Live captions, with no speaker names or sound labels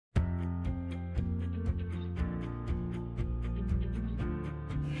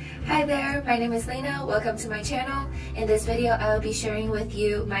Hi there, my name is Lena. Welcome to my channel. In this video, I will be sharing with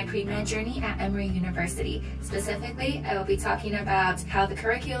you my pre-med journey at Emory University. Specifically, I will be talking about how the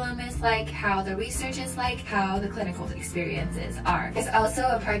curriculum is like, how the research is like, how the clinical experiences are. There's also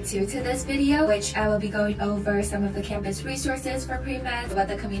a part 2 to this video, which I will be going over some of the campus resources for pre-med, what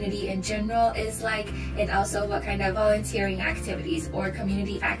the community in general is like, and also what kind of volunteering activities or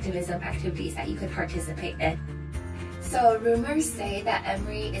community activism activities that you could participate in. So rumors say that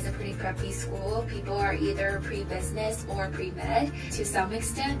Emory is a pretty preppy school. People are either pre-business or pre-med. To some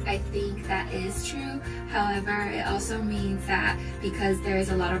extent, I think that is true. However, it also means that because there's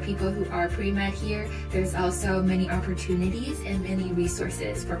a lot of people who are pre-med here, there's also many opportunities and many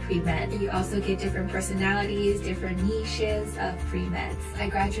resources for pre-med. You also get different personalities, different niches of pre-meds. I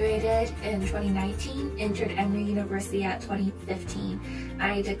graduated in 2019, entered Emory University at 2015.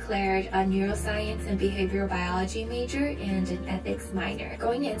 I declared a neuroscience and behavioral biology major and an ethics minor.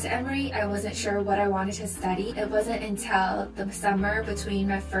 Going into Emory, I wasn't sure what I wanted to study. It wasn't until the summer between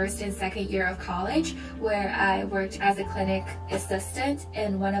my first and second year of college where I worked as a clinic assistant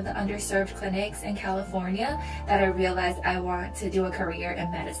in one of the underserved clinics in California that I realized I want to do a career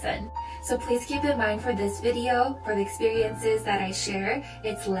in medicine. So please keep in mind for this video, for the experiences that I share,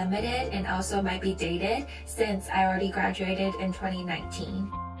 it's limited and also might be dated since I already graduated in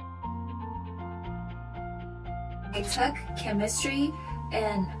 2019. I took chemistry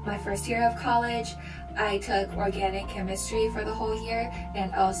in my first year of college. I took organic chemistry for the whole year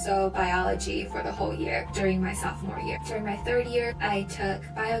and also biology for the whole year during my sophomore year. During my third year, I took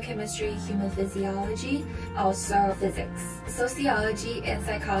biochemistry, human physiology, also physics. Sociology and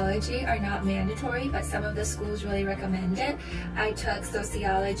psychology are not mandatory, but some of the schools really recommend it. I took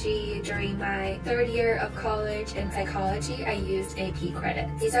sociology during my third year of college, and psychology I used AP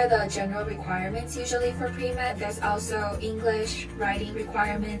credits. These are the general requirements usually for pre-med. There's also English writing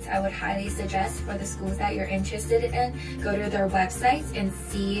requirements I would highly suggest for the schools that you're interested in. Go to their websites and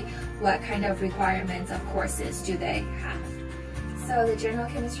see what kind of requirements of courses do they have. So the general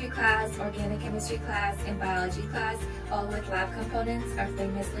chemistry class, organic chemistry class, and biology class, all with lab components, are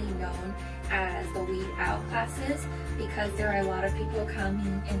famously known as the weed out classes because there are a lot of people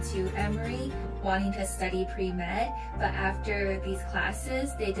coming into Emory wanting to study pre-med, but after these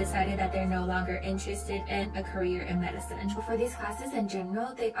classes, they decided that they're no longer interested in a career in medicine. For these classes in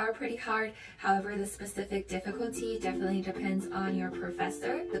general, they are pretty hard. However, the specific difficulty definitely depends on your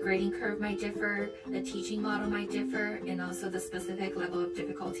professor. The grading curve might differ, the teaching model might differ, and also the specific level of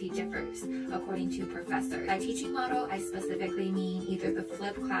difficulty differs according to professor. By teaching model, I specifically mean either the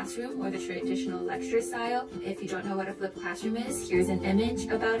flipped classroom or the traditional lecture style. If you don't know what a flipped classroom is, here's an image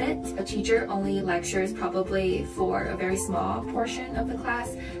about it. A teacher only lectures probably for a very small portion of the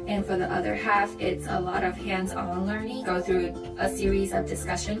class, and for the other half it's a lot of hands-on learning. Go through a series of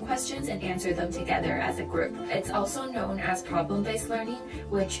discussion questions and answer them together as a group. It's also known as problem-based learning,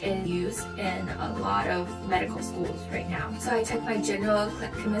 which is used in a lot of medical schools right now. So I took my general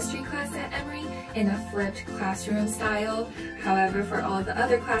chemistry class at Emory in a flipped classroom style. However, for all the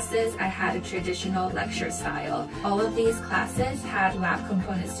other classes, I had a traditional lecture style. All of these classes had lab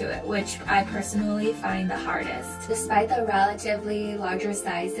components to it, which I personally find the hardest. Despite the relatively larger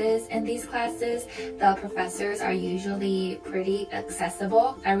sizes in these classes, the professors are usually pretty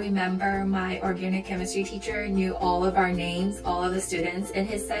accessible. I remember my organic chemistry teacher knew all of our names, all of the students in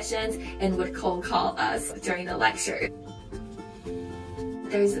his sessions, and would cold call us during the lecture.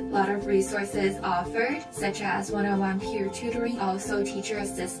 There's a lot of resources offered, such as one-on-one peer tutoring, also teacher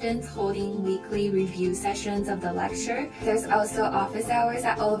assistants holding weekly review sessions of the lecture. There's also office hours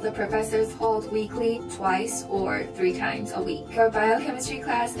that all of the professors hold weekly, twice or 3 times a week. For biochemistry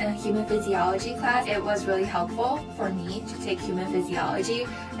class and human physiology class, it was really helpful for me to take human physiology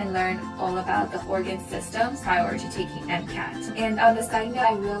and learn all about the organ systems prior to taking MCAT. And on the side note,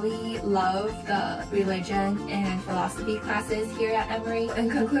 I really love the religion and philosophy classes here at Emory. In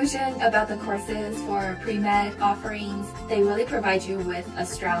conclusion, about the courses for pre-med offerings, they really provide you with a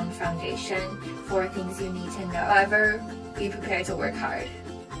strong foundation for things you need to know. However, be prepared to work hard.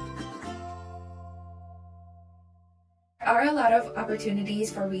 There are a lot of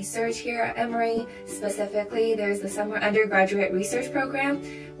opportunities for research here at Emory. Specifically, there's the summer undergraduate research program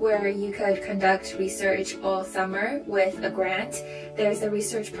where you could conduct research all summer with a grant. There's the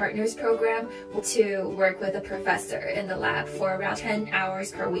research partners program to work with a professor in the lab for around 10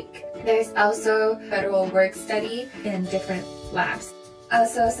 hours per week. There's also federal work study in different labs.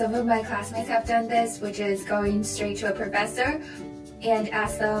 Also, some of my classmates have done this, which is going straight to a professor and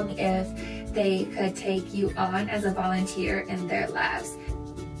ask them if they could take you on as a volunteer in their labs.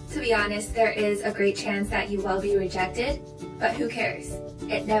 To be honest, there is a great chance that you will be rejected, but who cares?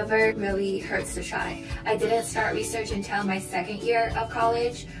 It never really hurts to try. I didn't start research until my second year of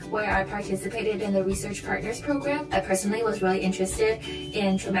college, where I participated in the Research Partners program. I personally was really interested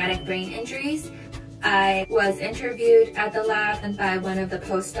in traumatic brain injuries. I was interviewed at the lab and by one of the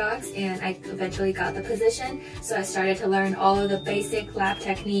postdocs, and I eventually got the position. So I started to learn all of the basic lab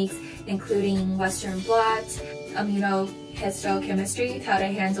techniques, including Western blot, immunohistochemistry, how to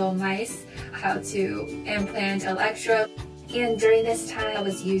handle mice, how to implant electrodes. And during this time, I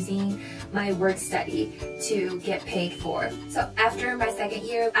was using my work study to get paid for. So after my second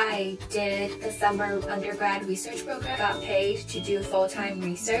year, I did the summer undergrad research program, got paid to do full-time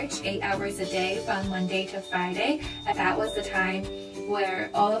research, 8 hours a day from Monday to Friday. And that was the time where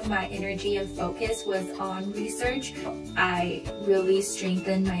all of my energy and focus was on research. I really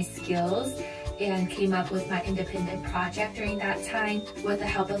strengthened my skills and came up with my independent project during that time with the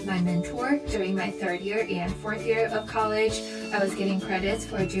help of my mentor. During my third year and fourth year of college, I was getting credits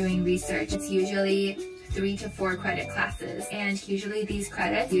for doing research. It's usually 3 to 4 credit classes, and usually these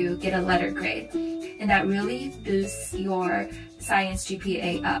credits you get a letter grade, and that really boosts your science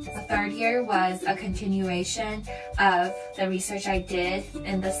GPA up. The third year was a continuation of the research I did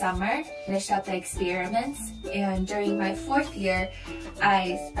in the summer, finished up the experiments, and during my fourth year,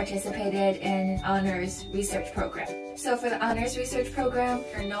 I participated in an honors research program. So for the honors research program,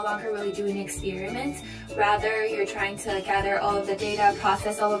 you're no longer really doing experiments. Rather, you're trying to gather all of the data,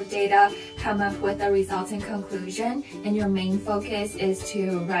 process all of the data, come up with a resulting conclusion, and your main focus is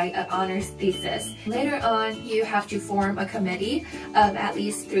to write an honors thesis. Later on, you have to form a committee of at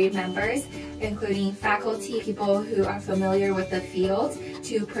least 3 members, including faculty, people who are familiar with the field,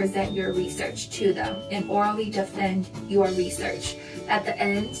 to present your research to them and orally defend your research. At the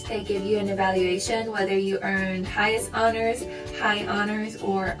end, they give you an evaluation whether you earned highest honors, high honors,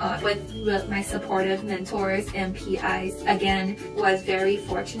 or with my supportive mentors and PIs. Again, was very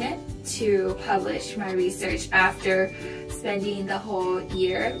fortunate to publish my research after spending the whole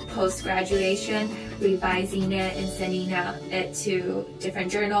year post-graduation revising it and sending out it to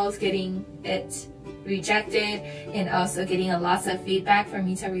different journals, getting it rejected, and also getting a lots of feedback for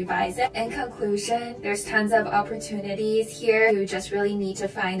me to revise it. In conclusion, there's tons of opportunities here. You just really need to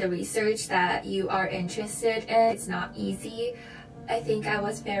find the research that you are interested in. It's not easy. I think I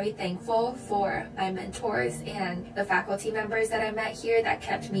was very thankful for my mentors and the faculty members that I met here that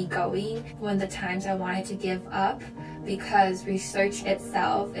kept me going when the times I wanted to give up, because research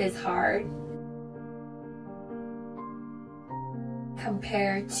itself is hard.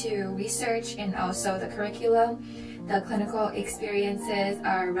 Compared to research and also the curriculum, the clinical experiences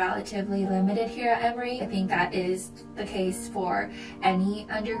are relatively limited here at Emory. I think that is the case for any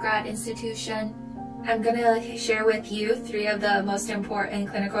undergrad institution. I'm gonna share with you 3 of the most important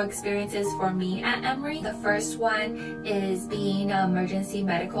clinical experiences for me at Emory. The first one is being an emergency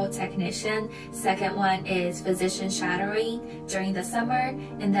medical technician. Second one is physician shadowing during the summer.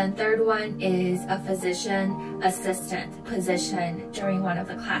 And then third one is a physician assistant position during one of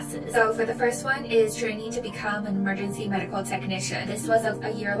the classes. So for the first one is training to become an emergency medical technician. This was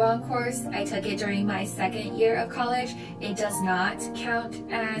a year-long course. I took it during my second year of college. It does not count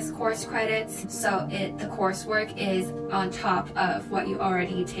as course credits, so the coursework is on top of what you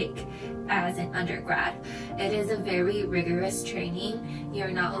already take as an undergrad. It is a very rigorous training. You're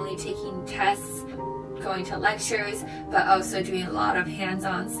not only taking tests, going to lectures, but also doing a lot of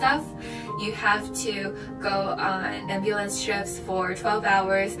hands-on stuff. You have to go on ambulance shifts for 12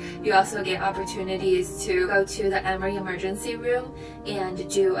 hours. You also get opportunities to go to the Emory emergency room and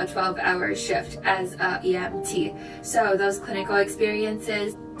do a 12-hour shift as a EMT. So those clinical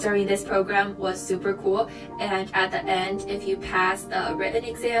experiences during this program was super cool. And at the end, if you pass the written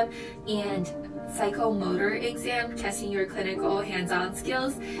exam and psychomotor exam, testing your clinical hands-on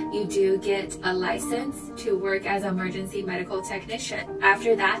skills, you do get a license to work as an emergency medical technician.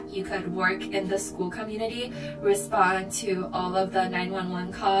 After that, you could work in the school community, respond to all of the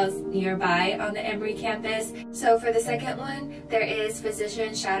 911 calls nearby on the Emory campus. So for the second one, there is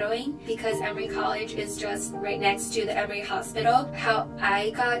physician shadowing, because Emory College is just right next to the Emory Hospital. How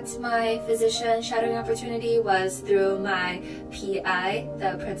I got my physician shadowing opportunity was through my PI,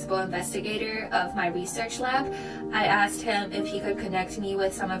 the principal investigator of my research lab. I asked him if he could connect me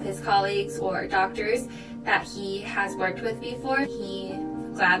with some of his colleagues or doctors that he has worked with before. He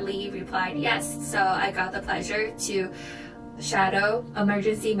gladly replied yes, so I got the pleasure to shadow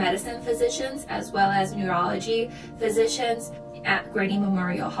emergency medicine physicians as well as neurology physicians. at Grady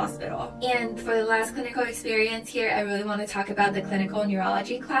Memorial Hospital. And for the last clinical experience here, I really want to talk about the clinical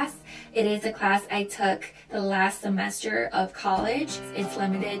neurology class. It is a class I took the last semester of college. It's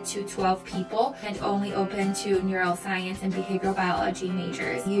limited to 12 people and only open to neuroscience and behavioral biology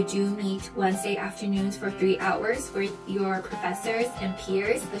majors. You do meet Wednesday afternoons for 3 hours with your professors and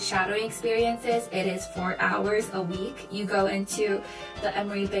peers. The shadowing experiences, it is 4 hours a week. You go into the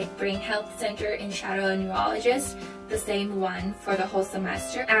Emory Brain Health Center and shadow a neurologist, the same one for the whole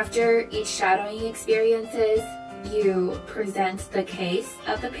semester. After each shadowing experiences, you present the case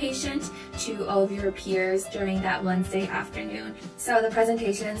of the patient to all of your peers during that Wednesday afternoon. So the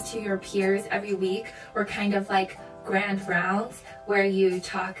presentations to your peers every week were kind of like grand rounds where you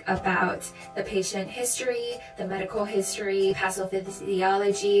talk about the patient history, the medical history,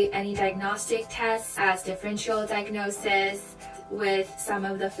 pathophysiology, any diagnostic tests as differential diagnosis with some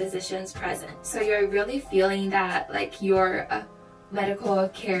of the physicians present. So you're really feeling that like you're a medical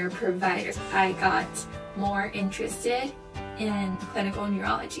care provider. I got more interested in clinical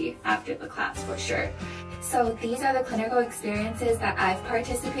neurology after the class for sure. So these are the clinical experiences that I've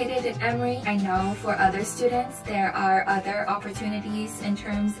participated in Emory. I know for other students there are other opportunities in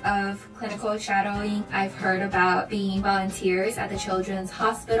terms of clinical shadowing. I've heard about being volunteers at the Children's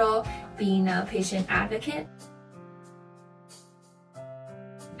Hospital, being a patient advocate.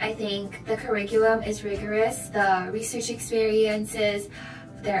 I think the curriculum is rigorous, the research experiences,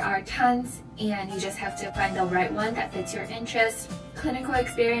 there are tons, and you just have to find the right one that fits your interest. Clinical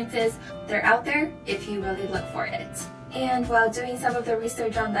experiences, they're out there if you really look for it. And while doing some of the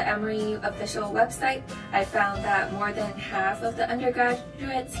research on the Emory official website, I found that more than half of the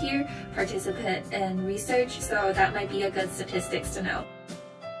undergraduates here participate in research, so that might be a good statistics to know.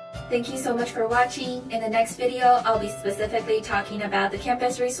 Thank you so much for watching. In the next video, I'll be specifically talking about the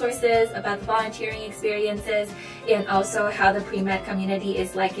campus resources, about the volunteering experiences, and also how the pre-med community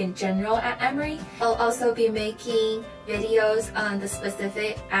is like in general at Emory. I'll also be making videos on the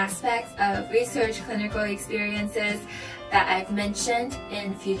specific aspects of research clinical experiences that I've mentioned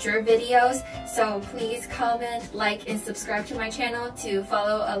in future videos. So please comment, like, and subscribe to my channel to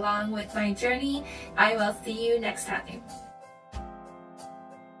follow along with my journey. I will see you next time.